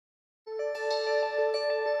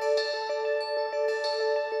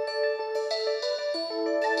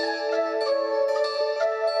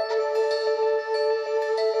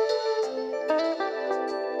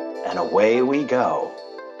away we go.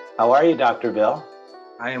 How are you, Dr. Bill?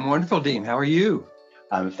 I am wonderful, Dean. How are you?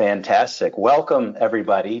 I'm fantastic. Welcome,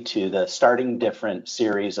 everybody, to the Starting Different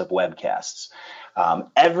series of webcasts.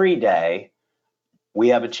 Every day, we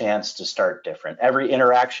have a chance to start different. Every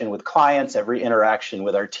interaction with clients, every interaction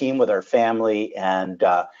with our team, with our family, and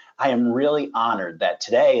I am really honored that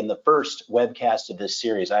today, in the first webcast of this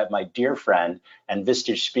series, I have my dear friend and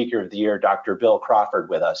Vistage Speaker of the Year, Dr. Bill Crawford,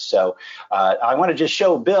 with us. So I want to just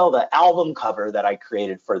show Bill the album cover that I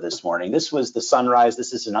created for this morning. This was the sunrise.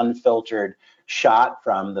 This is an unfiltered shot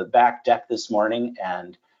from the back deck this morning,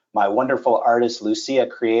 and my wonderful artist Lucia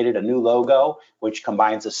created a new logo which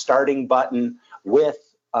combines a starting button with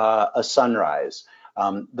a sunrise.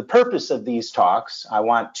 The purpose of these talks, I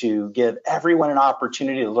want to give everyone an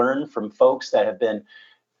opportunity to learn from folks that have been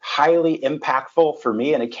highly impactful for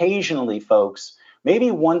me, and occasionally folks,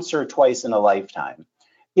 maybe once or twice in a lifetime.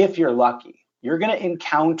 If you're lucky, you're going to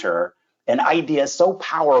encounter an idea so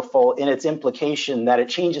powerful in its implication that it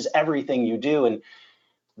changes everything you do. And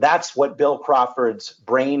that's what Bill Crawford's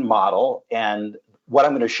brain model and what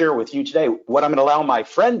I'm going to share with you today, what I'm going to allow my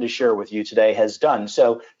friend to share with you today has done.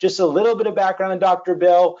 So just a little bit of background on Dr.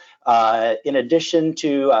 Bill. In addition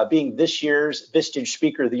to being this year's Vistage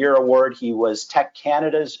Speaker of the Year Award, he was Tech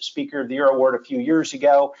Canada's Speaker of the Year Award a few years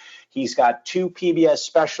ago. He's got 2 PBS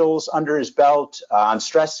specials under his belt on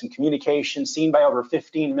stress and communication, seen by over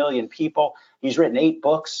 15 million people. He's written 8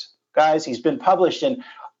 books, guys. He's been published in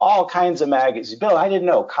all kinds of magazines. Bill, I didn't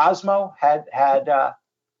know Cosmo had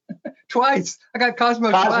twice. I got Cosmo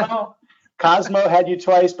twice. Cosmo had you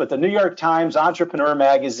twice, but the New York Times, Entrepreneur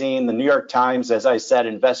Magazine, the New York Times, as I said,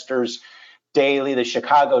 Investors Daily, the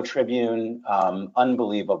Chicago Tribune,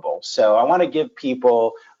 unbelievable. So I want to give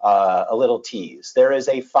people a little tease. There is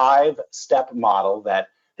a 5-step model that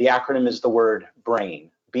the acronym is the word BRAIN,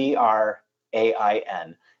 BRAIN,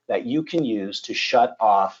 that you can use to shut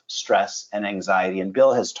off stress and anxiety. And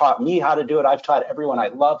Bill has taught me how to do it. I've taught everyone I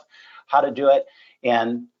love how to do it.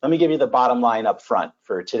 And let me give you the bottom line up front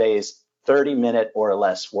for today's 30-minute or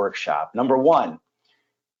less workshop. Number 1,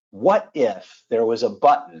 what if there was a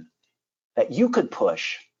button that you could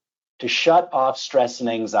push to shut off stress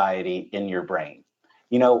and anxiety in your brain?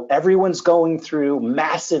 You know, everyone's going through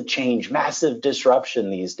massive change, massive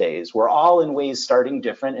disruption these days. We're all in ways starting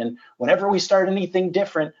different. And whenever we start anything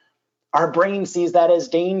different, our brain sees that as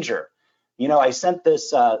danger. You know, I sent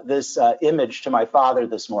this image to my father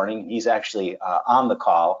this morning. He's actually on the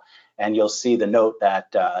call, and you'll see the note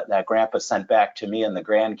that that Grandpa sent back to me and the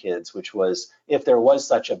grandkids, which was, if there was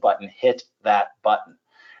such a button, hit that button.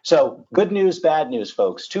 So good news, bad news,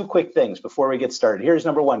 folks. 2 quick things before we get started. Here's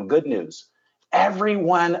number 1, good news.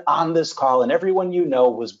 Everyone on this call and everyone you know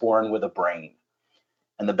was born with a brain.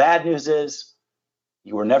 And the bad news is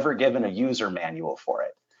you were never given a user manual for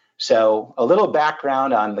it. So a little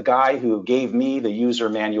background on the guy who gave me the user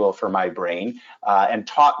manual for my brain and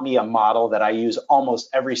taught me a model that I use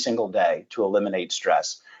almost every single day to eliminate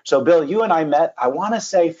stress. So Bill, you and I met, I want to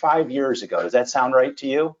say 5 years ago. Does that sound right to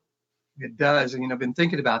you? It does. And, I've been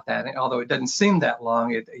thinking about that. Although it doesn't seem that long,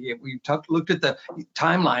 we looked at the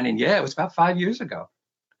timeline, and yeah, it was about 5 years ago.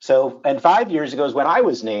 So, and 5 years ago is when I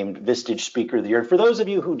was named Vistage Speaker of the Year. For those of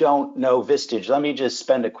you who don't know Vistage, let me just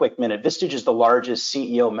spend a quick minute. Vistage is the largest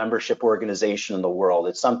CEO membership organization in the world.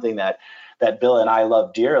 It's something that Bill and I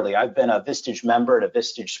love dearly. I've been a Vistage member and a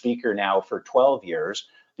Vistage speaker now for 12 years.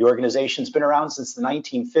 The organization's been around since the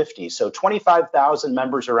 1950s, so 25,000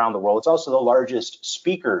 members around the world. It's also the largest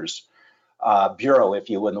speakers bureau, if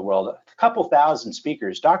you will, in the world. A couple thousand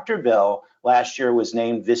speakers. Dr. Bill last year was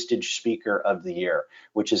named Vistage Speaker of the Year,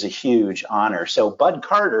 which is a huge honor. So Bud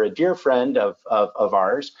Carter, a dear friend of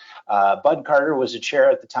ours, Bud Carter was a chair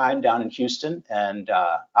at the time down in Houston, and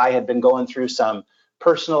I had been going through some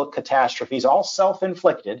personal catastrophes, all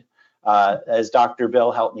self-inflicted, as Dr.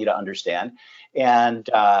 Bill helped me to understand. And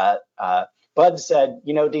Bud said,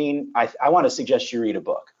 you know, Dean, I want to suggest you read a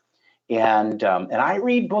book. And I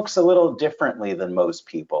read books a little differently than most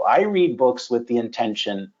people. I read books with the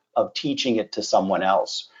intention of teaching it to someone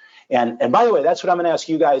else. And by the way, that's what I'm going to ask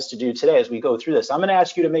you guys to do today as we go through this. I'm going to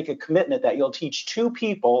ask you to make a commitment that you'll teach 2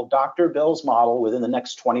 people Dr. Bill's model within the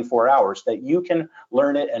next 24 hours, that you can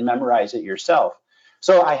learn it and memorize it yourself.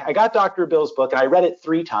 So I got Dr. Bill's book, and I read it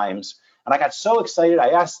 3 times, and I got so excited. I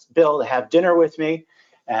asked Bill to have dinner with me.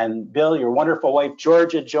 And Bill, your wonderful wife,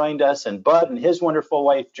 Georgia, joined us, and Bud and his wonderful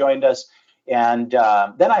wife joined us. And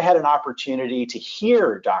then I had an opportunity to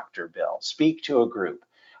hear Dr. Bill speak to a group.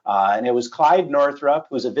 And it was Clyde Northrup,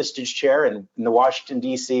 who's a Vistage chair in the Washington,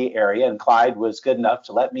 D.C. area. And Clyde was good enough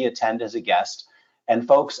to let me attend as a guest. And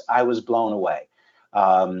folks, I was blown away.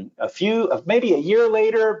 maybe a year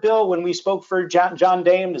later, Bill, when we spoke for John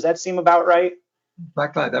Dame. Does that seem about right?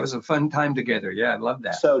 Black Light, that was a fun time together. Yeah, I love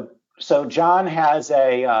that. So John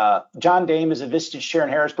Dame is a Vistage Chair in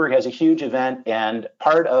Harrisburg, has a huge event, and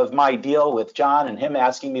part of my deal with John and him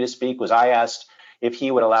asking me to speak was I asked if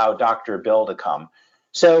he would allow Dr. Bill to come.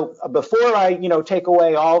 So before I, take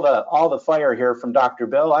away all the fire here from Dr.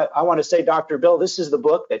 Bill, I want to say, Dr. Bill, this is the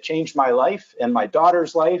book that changed my life and my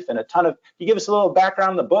daughter's life, and you give us a little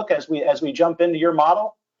background on the book as we jump into your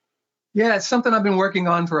model? Yeah, it's something I've been working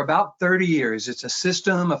on for about 30 years. It's a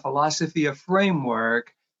system, a philosophy, a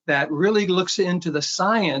framework that really looks into the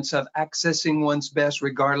science of accessing one's best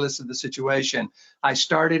regardless of the situation. I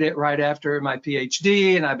started it right after my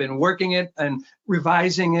PhD, and I've been working it and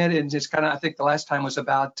revising it, and just I think the last time was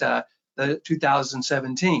about the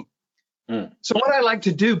 2017. So what I like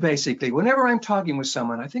to do basically, whenever I'm talking with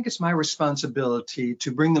someone, I think it's my responsibility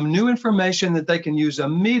to bring them new information that they can use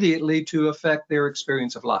immediately to affect their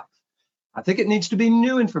experience of life. I think it needs to be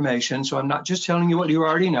new information, so I'm not just telling you what you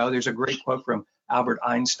already know. There's a great quote from Albert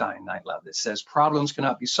Einstein I love that says, problems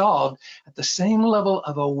cannot be solved at the same level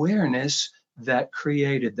of awareness that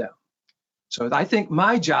created them. So I think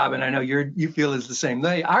my job, and I know you feel is the same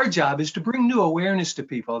way, our job is to bring new awareness to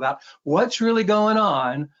people about what's really going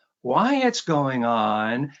on, why it's going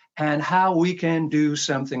on, and how we can do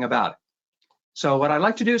something about it. So what I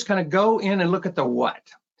like to do is kind of go in and look at the what.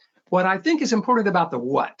 What I think is important about the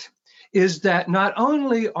what is that not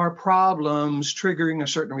only are problems triggering a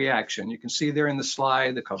certain reaction, you can see there in the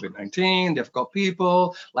slide, the COVID-19, difficult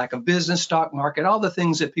people, lack of business, stock market, all the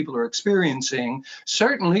things that people are experiencing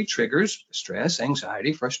certainly triggers stress,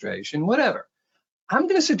 anxiety, frustration, whatever. I'm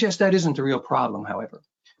going to suggest that isn't the real problem, however,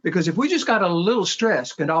 because if we just got a little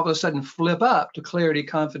stress and all of a sudden flip up to clarity,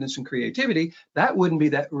 confidence, and creativity, that wouldn't be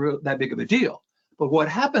that big of a deal. But what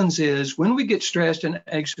happens is when we get stressed and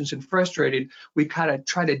anxious and frustrated, we kind of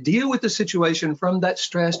try to deal with the situation from that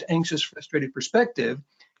stressed, anxious, frustrated perspective.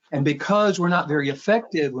 And because we're not very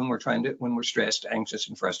effective when we're stressed, anxious,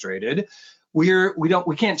 and frustrated, we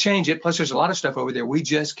can't change it. Plus, there's a lot of stuff over there we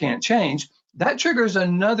just can't change. That triggers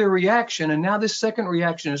another reaction. And now this second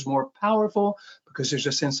reaction is more powerful because there's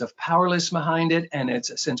a sense of powerlessness behind it, and it's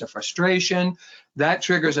a sense of frustration. That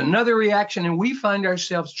triggers another reaction, and we find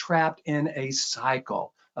ourselves trapped in a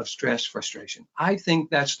cycle of stress, frustration. I think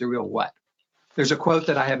that's the real what. There's a quote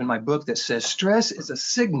that I have in my book that says, stress is a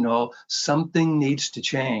signal something needs to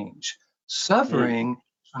change. Suffering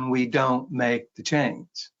when we don't make the change.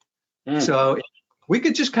 So we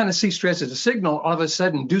could just kind of see stress as a signal, all of a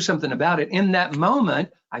sudden do something about it. In that moment,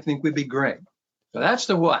 I think we'd be great. So that's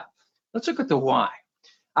the what. Let's look at the why.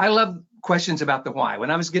 I love questions about the why.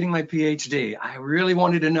 When I was getting my PhD, I really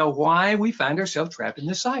wanted to know why we find ourselves trapped in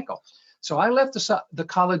this cycle. So I left the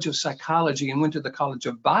College of Psychology and went to the College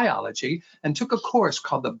of Biology and took a course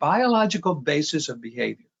called The Biological Basis of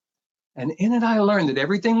Behavior. And in it, I learned that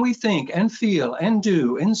everything we think and feel and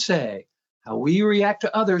do and say, how we react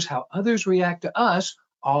to others, how others react to us,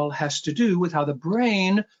 all has to do with how the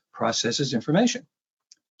brain processes information.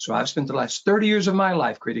 So I've spent the last 30 years of my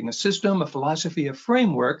life creating a system, a philosophy, a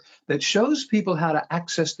framework that shows people how to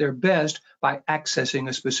access their best by accessing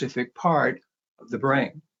a specific part of the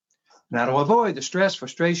brain. Now, to avoid the stress,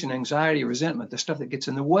 frustration, anxiety, resentment, the stuff that gets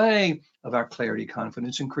in the way of our clarity,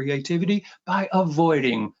 confidence, and creativity by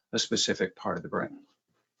avoiding a specific part of the brain.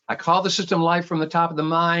 I call the system Life from the Top of the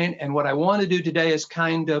Mind, and what I want to do today is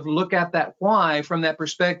kind of look at that why from that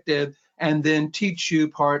perspective and then teach you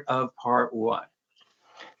part of part one.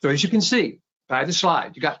 So as you can see by the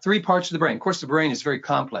slide, you got 3 parts of the brain. Of course, the brain is very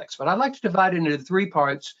complex, but I like to divide it into 3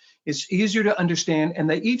 parts. It's easier to understand, and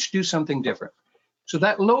they each do something different. So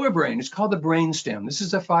that lower brain is called the brainstem. This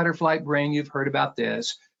is a fight or flight brain. You've heard about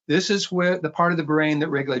this. This is where the part of the brain that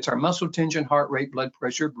regulates our muscle tension, heart rate, blood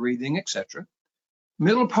pressure, breathing, etc.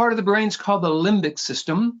 Middle part of the brain is called the limbic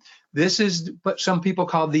system. This is what some people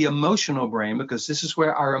call the emotional brain because this is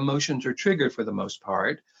where our emotions are triggered for the most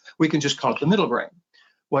part. We can just call it the middle brain.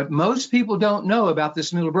 What most people don't know about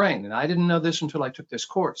this middle brain, and I didn't know this until I took this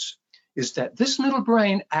course, is that this middle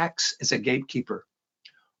brain acts as a gatekeeper.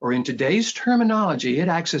 Or in today's terminology, it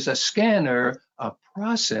acts as a scanner, a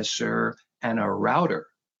processor, and a router.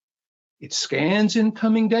 It scans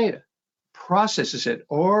incoming data, processes it,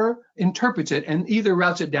 or interprets it, and either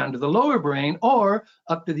routes it down to the lower brain or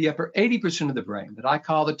up to the upper 80% of the brain that I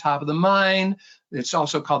call the top of the mind. It's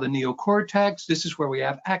also called the neocortex. This is where we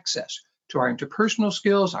have access to our interpersonal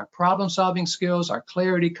skills, our problem-solving skills, our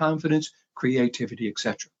clarity, confidence, creativity,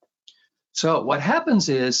 etc. So what happens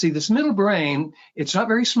is, see, this middle brain, it's not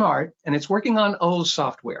very smart, and it's working on old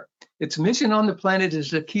software. Its mission on the planet is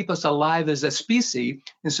to keep us alive as a species,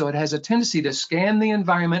 and so it has a tendency to scan the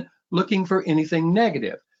environment looking for anything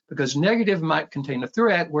negative, because negative might contain a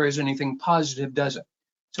threat, whereas anything positive doesn't.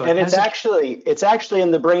 So and it's actually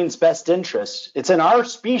in the brain's best interest. It's in our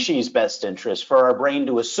species' best interest for our brain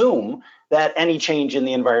to assume that any change in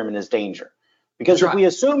the environment is danger. Because if we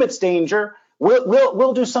assume it's danger,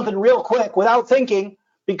 we'll do something real quick without thinking,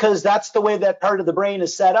 because that's the way that part of the brain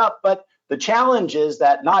is set up. But the challenge is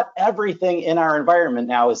that not everything in our environment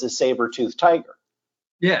now is a saber-toothed tiger.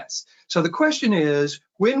 Yes. So the question is,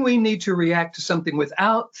 when we need to react to something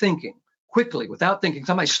without thinking, quickly, without thinking,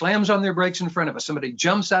 somebody slams on their brakes in front of us, somebody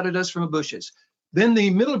jumps out at us from the bushes, then the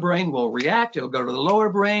middle brain will react. It'll go to the lower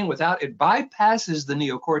brain it bypasses the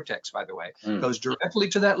neocortex, by the way, goes directly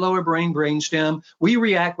to that lower brainstem. We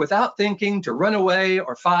react without thinking to run away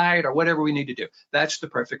or fight or whatever we need to do. That's the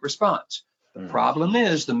perfect response. The problem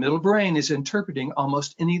is the middle brain is interpreting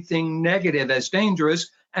almost anything negative as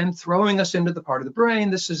dangerous and throwing us into the part of the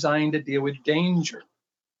brain that's designed to deal with danger.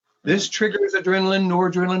 This triggers adrenaline,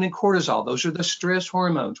 noradrenaline, and cortisol. Those are the stress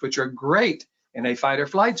hormones, which are great in a fight or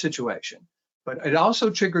flight situation. But it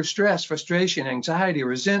also triggers stress, frustration, anxiety,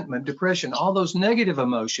 resentment, depression, all those negative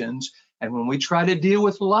emotions. And when we try to deal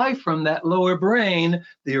with life from that lower brain,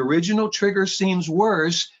 the original trigger seems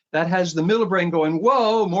worse. That has the middle brain going,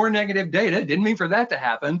 whoa, more negative data. Didn't mean for that to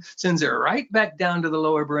happen. Sends it right back down to the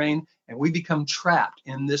lower brain. And we become trapped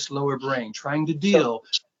in this lower brain trying to deal.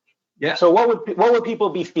 So what would people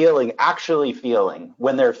be actually feeling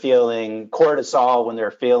when they're feeling cortisol, when they're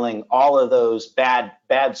feeling all of those bad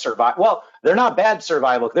survival? Well, they're not bad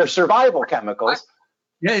survival, they're survival chemicals.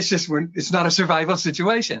 Yeah, it's not a survival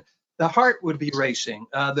situation. The heart would be racing.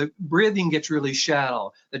 The breathing gets really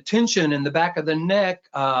shallow. The tension in the back of the neck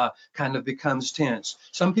kind of becomes tense.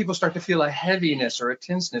 Some people start to feel a heaviness or a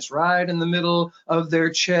tenseness right in the middle of their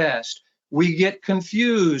chest. We get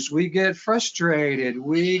confused, we get frustrated,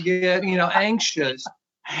 we get, anxious.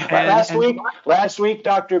 Last week,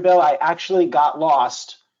 Dr. Bill, I actually got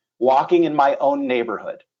lost walking in my own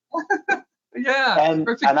neighborhood. Yeah. And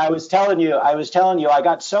I was telling you, I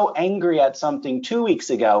got so angry at something 2 weeks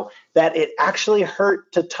ago that it actually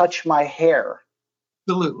hurt to touch my hair.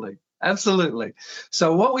 Absolutely.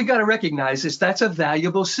 So what we got to recognize is that's a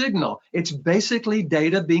valuable signal. It's basically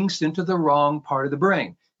data being sent to the wrong part of the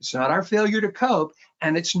brain. It's not our failure to cope,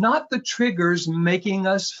 and it's not the triggers making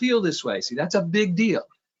us feel this way. See, that's a big deal.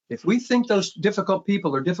 If we think those difficult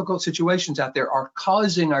people or difficult situations out there are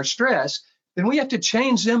causing our stress, then we have to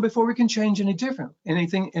change them before we can change anything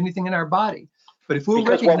in our body. But if we'll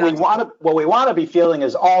recognize what we want to be feeling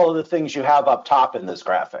is all of the things you have up top in this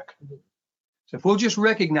graphic. So if we'll just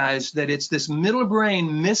recognize that it's this middle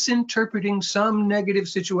brain misinterpreting some negative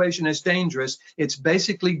situation as dangerous, it's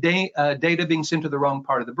basically data being sent to the wrong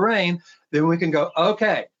part of the brain, then we can go,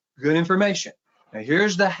 okay, good information. Now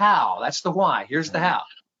here's the how, that's the why, here's the how.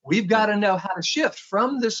 We've got to know how to shift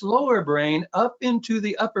from this lower brain up into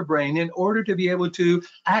the upper brain in order to be able to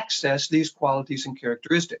access these qualities and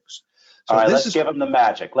characteristics. So all right, let's give them the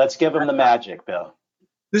magic. Let's give them the magic, Bill.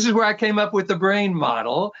 This is where I came up with the brain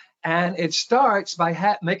model. And it starts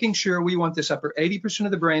by making sure we want this upper 80%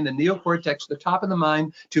 of the brain, the neocortex, the top of the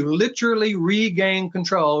mind, to literally regain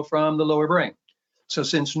control from the lower brain. So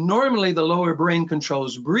since normally the lower brain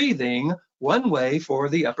controls breathing, one way for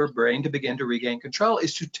the upper brain to begin to regain control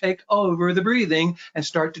is to take over the breathing and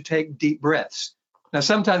start to take deep breaths. Now,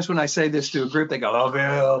 sometimes when I say this to a group, they go, oh,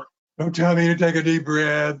 Bill, don't tell me to take a deep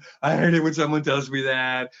breath. I hate it when someone tells me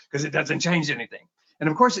that because it doesn't change anything. And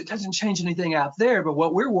of course, it doesn't change anything out there, but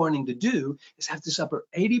what we're wanting to do is have this upper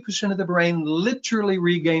 80% of the brain literally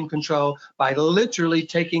regain control by literally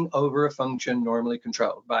taking over a function normally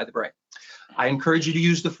controlled by the brain. I encourage you to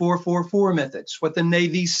use the 4-4-4 methods, what the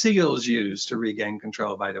Navy SEALs use to regain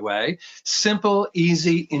control, by the way. Simple,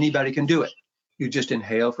 easy, anybody can do it. You just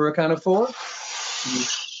inhale for a count of 4,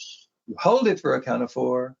 you hold it for a count of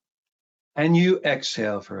 4, and you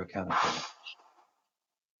exhale for a count of 4.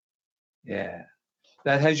 Yeah.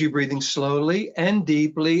 That has you breathing slowly and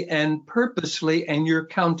deeply and purposely, and you're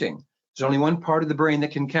counting. There's only one part of the brain that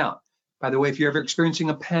can count. By the way, if you're ever experiencing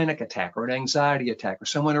a panic attack or an anxiety attack, or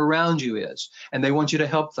someone around you is, and they want you to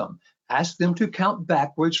help them, ask them to count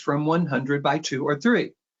backwards from 100 by 2 or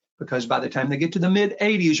 3. Because by the time they get to the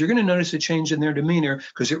mid-80s, you're going to notice a change in their demeanor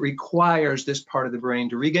because it requires this part of the brain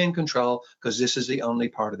to regain control because this is the only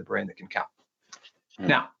part of the brain that can count.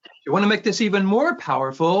 Now, You want to make this even more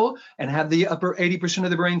powerful and have the upper 80%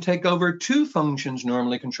 of the brain take over two functions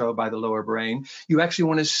normally controlled by the lower brain. You actually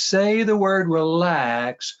want to say the word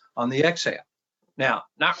relax on the exhale. Now,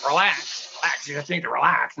 not relax, you just need to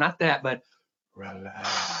relax, not that, but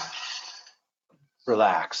relax.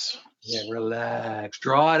 Relax. Yeah, relax.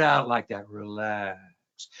 Draw it out like that, relax.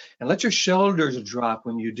 And let your shoulders drop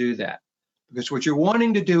when you do that. Because what you're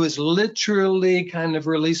wanting to do is literally kind of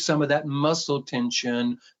release some of that muscle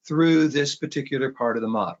tension through this particular part of the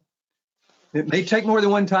model. It may take more than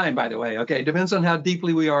one time, by the way, okay? It depends on how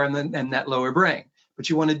deeply we are in that lower brain. But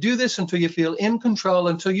you want to do this until you feel in control,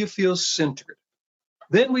 until you feel centered.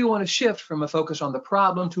 Then we want to shift from a focus on the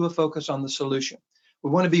problem to a focus on the solution. We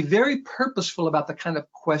want to be very purposeful about the kind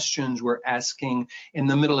of questions we're asking in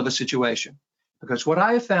the middle of a situation. Because what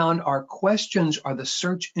I have found are questions are the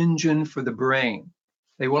search engine for the brain.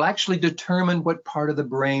 They will actually determine what part of the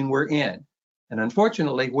brain we're in. And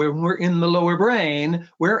unfortunately, when we're in the lower brain,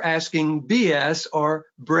 we're asking BS or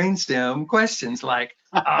brainstem questions like,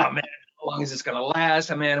 oh man, how long is this going to last?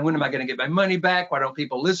 Oh man, when am I going to get my money back? Why don't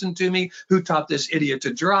people listen to me? Who taught this idiot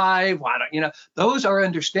to drive? Why don't, those are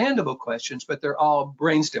understandable questions, but they're all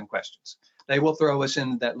brainstem questions. They will throw us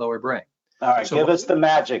into that lower brain. All right, so give us the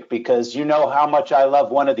magic, because you know how much I love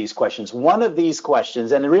one of these questions. One of these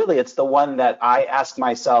questions, and really it's the one that I ask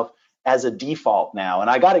myself as a default now, and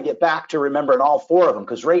I got to get back to remembering all four of them,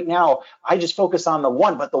 because right now I just focus on the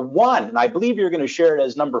one, but the one, and I believe you're going to share it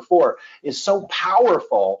as number 4, is so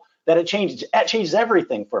powerful that it changes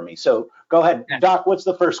everything for me. So go ahead, Doc, what's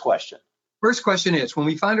the first question? First question is, when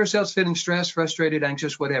we find ourselves feeling stressed, frustrated,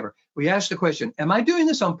 anxious, whatever, we ask the question, am I doing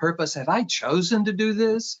this on purpose? Have I chosen to do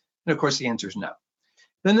this? And of course, the answer is no.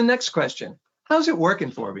 Then the next question, how's it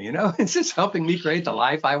working for me? Is this helping me create the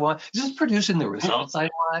life I want? Is this producing the results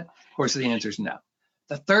I want? Of course, the answer is no.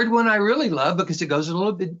 The third one I really love because it goes a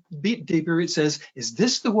little bit deeper. It says, is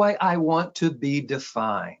this the way I want to be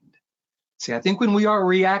defined? See, I think when we are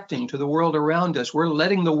reacting to the world around us, we're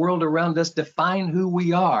letting the world around us define who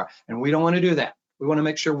we are. And we don't want to do that. We want to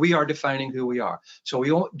make sure we are defining who we are. So we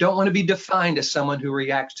don't want to be defined as someone who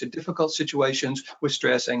reacts to difficult situations with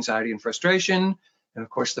stress, anxiety, and frustration. And of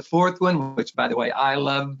course, the fourth one, which by the way, I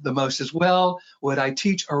love the most as well, would I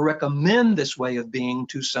teach or recommend this way of being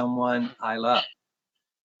to someone I love?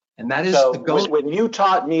 And that is the goal. When you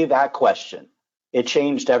taught me that question, it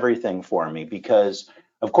changed everything for me, because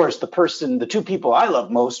of course, the two people I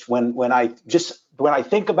love most, when I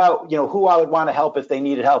think about, who I would want to help if they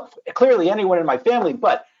needed help, clearly anyone in my family,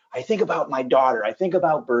 but I think about my daughter, I think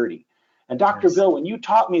about Birdie. And Dr. Yes. Bill, when you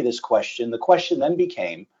taught me this question, the question then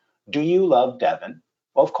became, do you love Devin?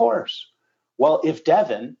 Well, of course. Well, if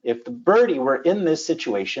the Birdie were in this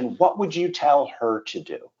situation, what would you tell her to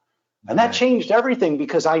do? And that changed everything,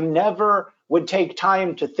 because I never would take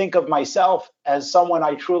time to think of myself as someone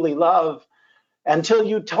I truly love until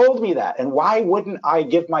you told me that. And why wouldn't I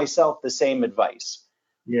give myself the same advice?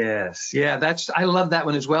 Yes. Yeah, I love that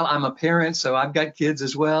one as well. I'm a parent, so I've got kids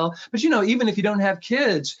as well. But even if you don't have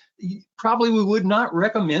kids, probably we would not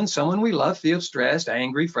recommend someone we love feel stressed,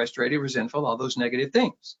 angry, frustrated, resentful, all those negative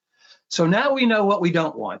things. So now we know what we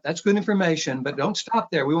don't want. That's good information, but don't stop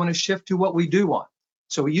there. We want to shift to what we do want.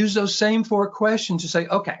 So we use those same 4 questions to say,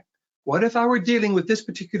 okay, what if I were dealing with this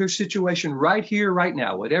particular situation right here, right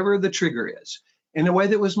now, whatever the trigger is, in a way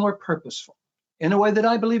that was more purposeful, in a way that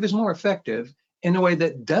I believe is more effective, in a way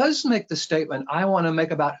that does make the statement I want to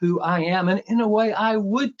make about who I am, and in a way I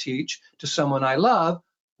would teach to someone I love,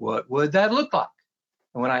 what would that look like?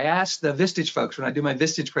 And when I ask the Vistage folks, when I do my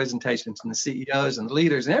Vistage presentations, and the CEOs and the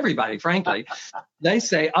leaders and everybody, frankly, they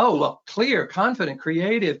say, oh, well, clear, confident,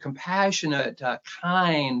 creative, compassionate,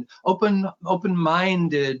 kind,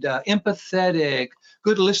 open-minded, empathetic,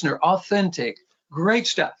 good listener, authentic, great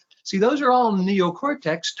stuff. See, those are all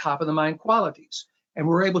neocortex, top of the mind qualities. And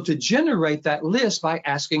we're able to generate that list by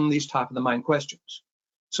asking these top of the mind questions.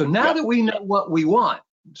 So now that we know what we want,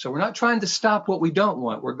 so we're not trying to stop what we don't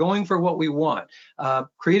want, we're going for what we want.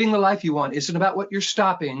 Creating the life you want isn't about what you're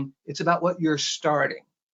stopping, it's about what you're starting.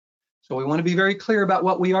 So we want to be very clear about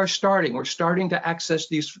what we are starting. We're starting to access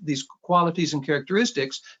these qualities and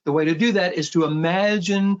characteristics. The way to do that is to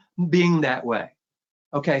imagine being that way.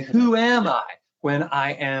 Okay, who am I when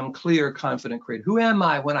I am clear, confident, creative? Who am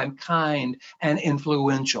I when I'm kind and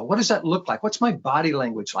influential? What does that look like? What's my body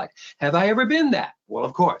language like? Have I ever been that? Well,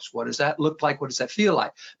 of course. What does that look like? What does that feel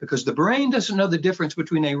like? Because the brain doesn't know the difference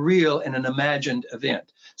between a real and an imagined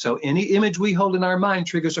event. So any image we hold in our mind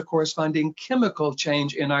triggers a corresponding chemical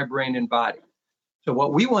change in our brain and body. So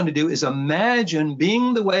what we want to do is imagine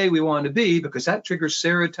being the way we want to be, because that triggers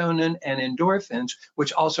serotonin and endorphins,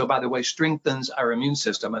 which also, by the way, strengthens our immune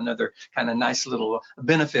system, another kind of nice little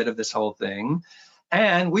benefit of this whole thing.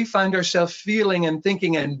 And we find ourselves feeling and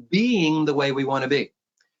thinking and being the way we want to be.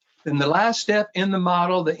 Then the last step in the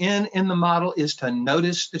model, the N in the model, is to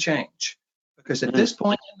notice the change. Because at this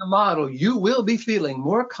point in the model, you will be feeling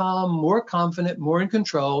more calm, more confident, more in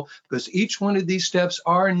control, because each one of these steps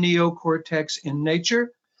are neocortex in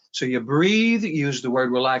nature. So you breathe, you use the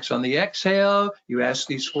word relax on the exhale, you ask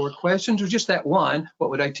these 4 questions, or just that one,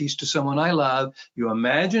 what would I teach to someone I love? You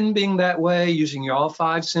imagine being that way using your all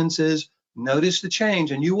 5 senses. Notice the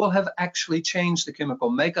change, and you will have actually changed the chemical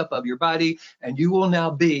makeup of your body, and you will now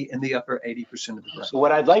be in the upper 80% of the brain. So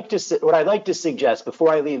what I'd like to suggest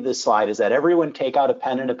before I leave this slide is that everyone take out a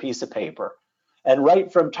pen and a piece of paper and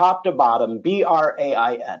write from top to bottom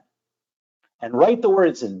BRAIN, and write the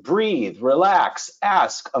words in: breathe, relax,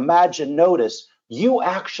 ask, imagine, notice. You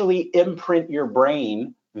actually imprint your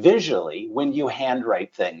brain visually when you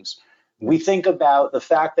handwrite things. We think about the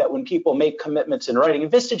fact that when people make commitments in writing,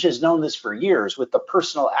 and Vistage has known this for years with the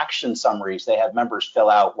personal action summaries they have members fill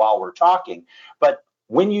out while we're talking. But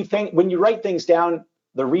when you write things down,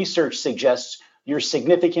 the research suggests you're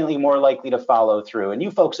significantly more likely to follow through. And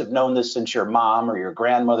you folks have known this since your mom or your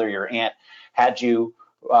grandmother, your aunt had you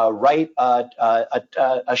write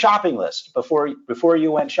a shopping list before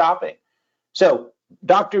you went shopping. So,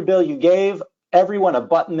 Dr. Bill, you gave everyone a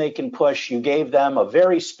button they can push. You gave them a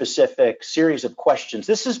very specific series of questions.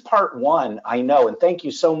 This is part 1, I know, and thank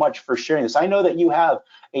you so much for sharing this. I know that you have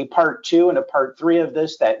a part 2 and a part 3 of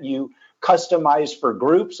this that you customize for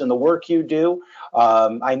groups and the work you do.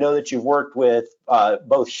 I know that you've worked with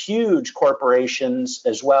both huge corporations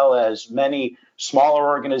as well as many smaller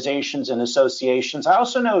organizations and associations. I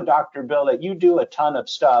also know, Dr. Bill, that you do a ton of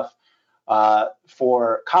stuff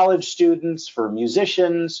for college students, for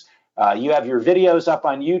musicians. You have your videos up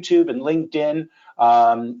on YouTube and LinkedIn.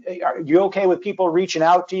 Are you okay with people reaching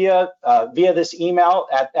out to you via this email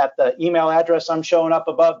at the email address I'm showing up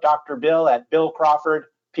above, Dr. Bill at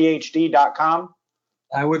billcrawfordphd.com?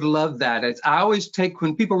 I would love that. I always take,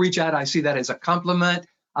 when people reach out, I see that as a compliment.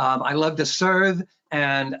 I love to serve,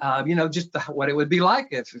 and just what it would be like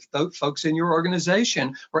if folks in your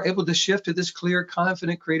organization were able to shift to this clear,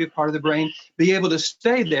 confident, creative part of the brain, be able to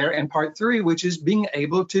stay there. And part 3, which is being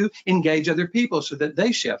able to engage other people so that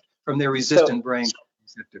they shift from their resistant brain.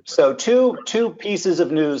 So two pieces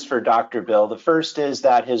of news for Dr. Bill. The first is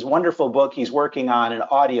that his wonderful book, he's working on an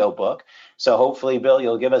audio book. So hopefully, Bill,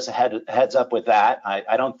 you'll give us a heads up with that.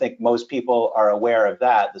 I don't think most people are aware of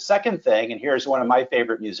that. The second thing, and here's one of my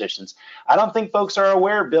favorite musicians, I don't think folks are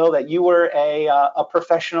aware, Bill, that you were a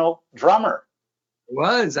professional drummer.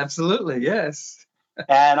 Was, absolutely, yes.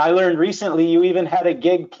 And I learned recently you even had a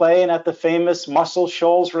gig playing at the famous Muscle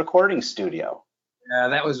Shoals recording studio. Yeah,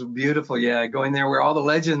 that was beautiful. Yeah, going there where all the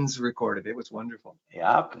legends recorded. It was wonderful.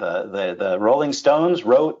 Yep, the Rolling Stones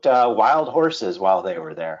wrote Wild Horses while they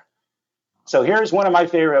were there. So here's one of my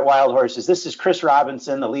favorite Wild Horses. This is Chris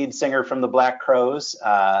Robinson, the lead singer from the Black Crowes,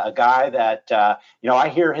 a guy that, I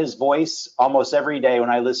hear his voice almost every day when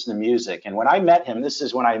I listen to music. And when I met him, this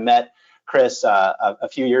is when I met Chris a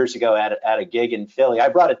few years ago at a gig in Philly. I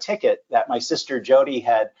brought a ticket that my sister Jody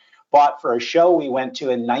had bought for a show we went to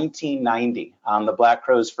in 1990 on the Black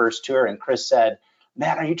Crowes' first tour. And Chris said,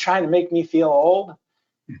 "Man, are you trying to make me feel old?"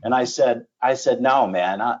 And I said, "No,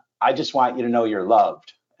 man, I just want you to know you're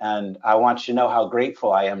loved. And I want you to know how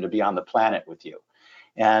grateful I am to be on the planet with you.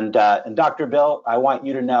 And Dr. Bill, I want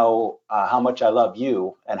you to know how much I love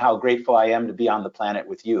you and how grateful I am to be on the planet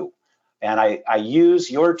with you. And I use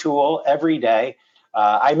your tool every day.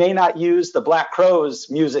 I may not use the Black Crowes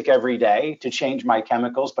music every day to change my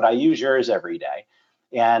chemicals, but I use yours every day.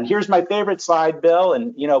 And here's my favorite slide, Bill.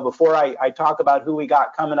 And, before I talk about who we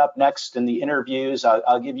got coming up next in the interviews,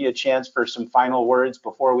 I'll give you a chance for some final words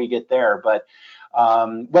before we get there. But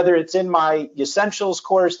whether it's in my Essentials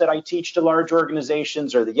course that I teach to large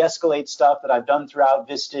organizations or the Escalate stuff that I've done throughout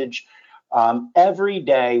Vistage, every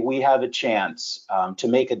day we have a chance to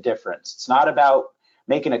make a difference. It's not about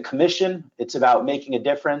making a commission, it's about making a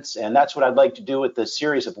difference. And that's what I'd like to do with the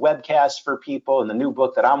series of webcasts for people and the new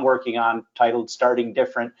book that I'm working on titled Starting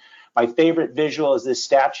Different. My favorite visual is this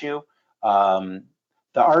statue. The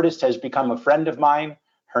artist has become a friend of mine.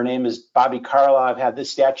 Her name is Bobby Carla. I've had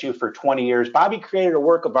this statue for 20 years. Bobby created a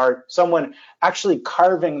work of art, someone actually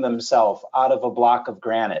carving themselves out of a block of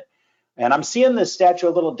granite. And I'm seeing this statue a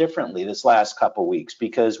little differently this last couple weeks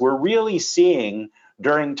because we're really seeing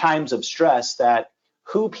during times of stress that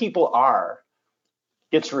who people are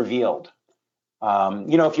gets revealed.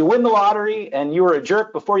 If you win the lottery and you were a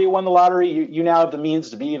jerk before you won the lottery, you now have the means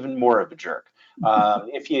to be even more of a jerk.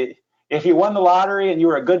 If you won the lottery and you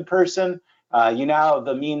were a good person, you now have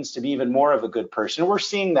the means to be even more of a good person. We're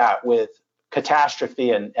seeing that with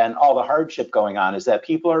catastrophe and all the hardship going on, is that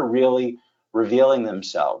people are really revealing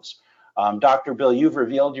themselves. Dr. Bill, you've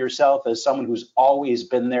revealed yourself as someone who's always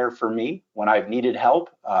been there for me when I've needed help,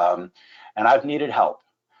 and I've needed help.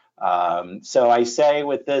 So I say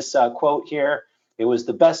with this quote here, it was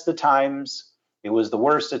the best of times, it was the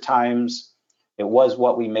worst of times, it was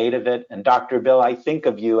what we made of it. And Dr. Bill, I think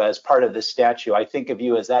of you as part of this statue. I think of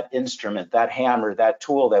you as that instrument, that hammer, that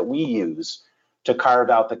tool that we use to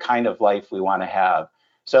carve out the kind of life we want to have.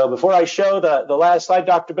 So before I show the last slide,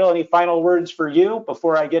 Dr. Bill, any final words for you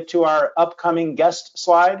before I get to our upcoming guest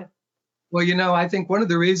slide? Well, I think one of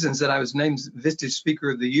the reasons that I was named Vistage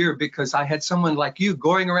Speaker of the Year, because I had someone like you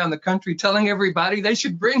going around the country telling everybody they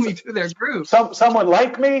should bring me to their group. Someone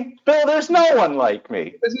like me? Bill, there's no one like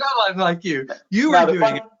me. There's no one like you. You were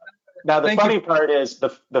doing it. Now, the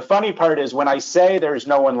funny part is when I say there's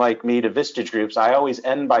no one like me to Vistage groups, I always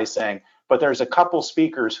end by saying, but there's a couple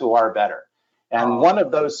speakers who are better. And one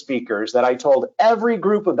of those speakers that I told every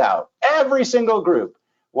group about, every single group,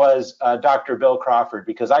 was Dr. Bill Crawford,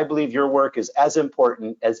 because I believe your work is as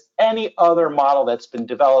important as any other model that's been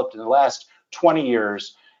developed in the last 20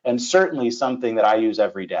 years, and certainly something that I use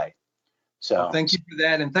every day. So well, thank you for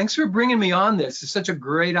that. And thanks for bringing me on this. It's such a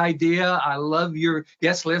great idea. I love your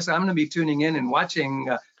guest list. I'm going to be tuning in and watching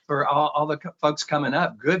for all the folks coming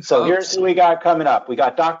up. Good. So here's who we got coming up. We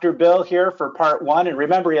got Dr. Bill here for part 1. And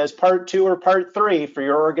remember, he has part 2 or part 3 for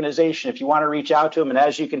your organization if you want to reach out to him. And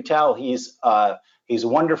as you can tell, he's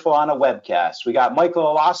wonderful on a webcast. We got Michael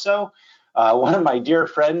Alasso, one of my dear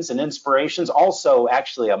friends and inspirations, also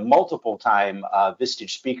actually a multiple-time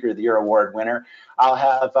Vistage Speaker of the Year award winner. I'll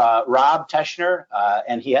have Rob Teschner,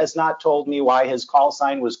 and he has not told me why his call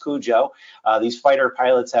sign was Cujo. These fighter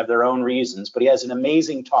pilots have their own reasons, but he has an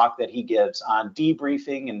amazing talk that he gives on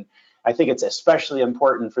debriefing, and I think it's especially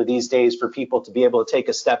important for these days for people to be able to take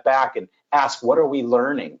a step back and ask, what are we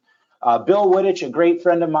learning? Bill Woodich, a great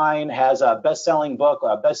friend of mine, has a best-selling book,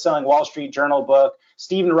 a best-selling Wall Street Journal book.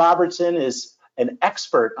 Stephen Robertson is an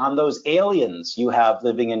expert on those aliens you have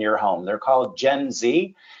living in your home. They're called Gen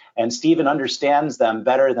Z, and Stephen understands them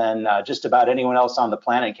better than just about anyone else on the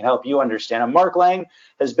planet and can help you understand them. Mark Lang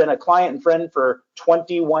has been a client and friend for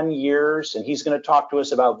 21 years, and he's going to talk to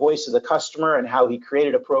us about Voice of the Customer and how he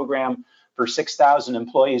created a program for 6,000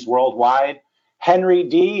 employees worldwide. Henry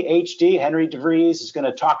DeVries is going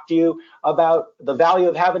to talk to you about the value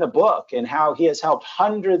of having a book and how he has helped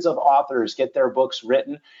hundreds of authors get their books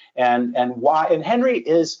written, and why. And Henry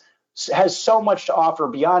has so much to offer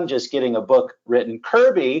beyond just getting a book written.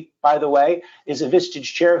 Kirby, by the way, is a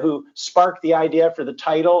Vistage chair who sparked the idea for the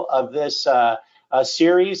title of this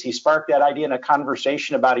series. He sparked that idea in a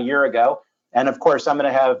conversation about a year ago. And of course, I'm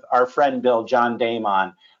going to have our friend Bill, John Dame,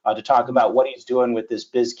 on to talk about what he's doing with this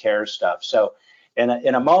BizCare stuff. So in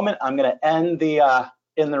a moment, I'm going to end the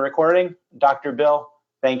recording. Dr. Bill,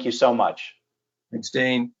 thank you so much. Thanks,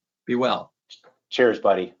 Dane. Be well. Cheers,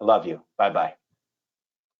 buddy. I love you. Bye-bye.